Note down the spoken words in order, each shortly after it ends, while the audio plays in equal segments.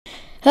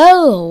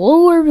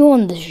Hello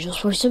everyone, this is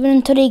Just47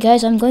 and today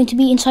guys I'm going to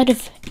be inside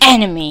of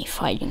Anime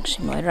Fighting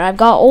Simulator. I've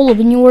got all of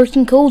the new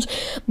working codes,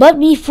 but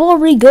before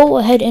we go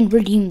ahead and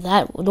redeem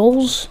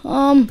those,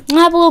 I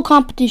have a little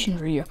competition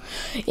for you.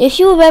 If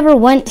you have ever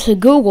went to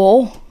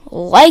Google,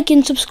 like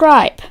and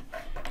subscribe,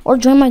 or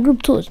join my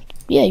group too.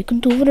 Yeah, you can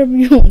do whatever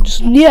you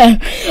want.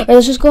 Alright,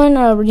 let's just go and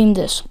redeem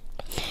this.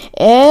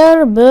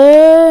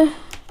 Erbe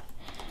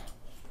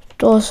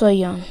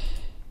Dosayan.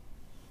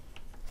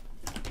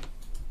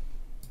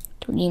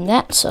 Redeem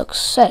that.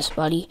 Success,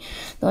 buddy.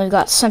 Then we've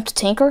got sent to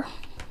tanker.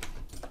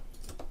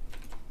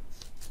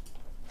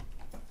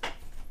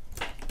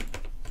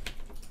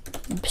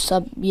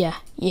 Sub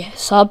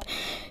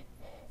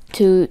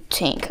to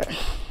tanker.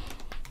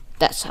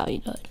 That's how you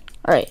do it.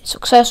 Alright,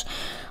 success.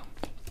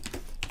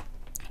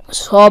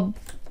 Sub.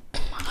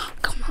 Oh,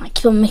 come on, I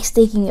keep on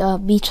mistaking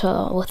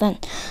beta with N.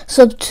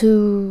 Sub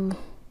to.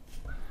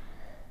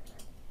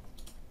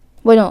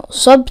 Wait, no.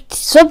 Sub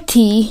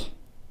T.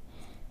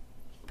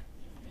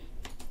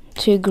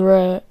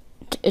 Tigre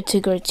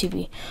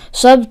TV.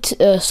 Sub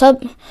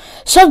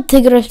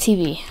Tigre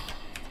TV.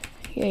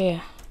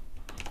 Yeah.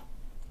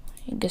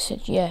 I guess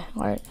it. Yeah.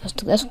 All right.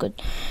 That's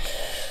good.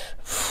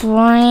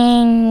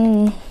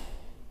 Frango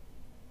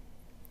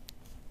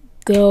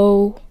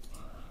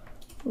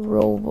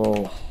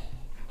Robo.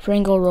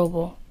 Frango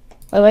Robo.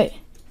 Wait.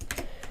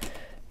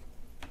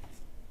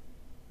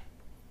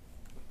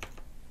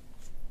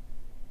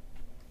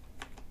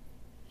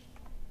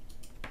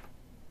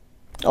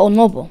 Oh,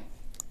 Noble.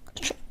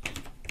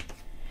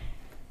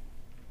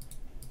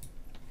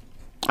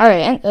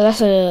 Alright, and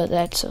that's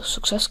a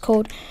success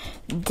code.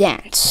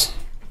 Dance.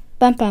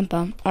 Bam bam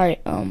bam.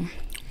 Alright,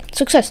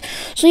 success.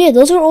 So yeah,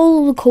 those are all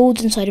of the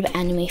codes inside of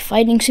Anime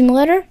Fighting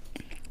Simulator.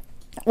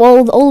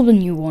 Well, all of the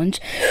new ones.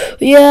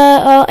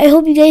 Yeah, I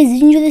hope you guys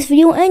did enjoy this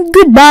video, and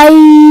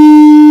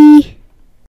goodbye!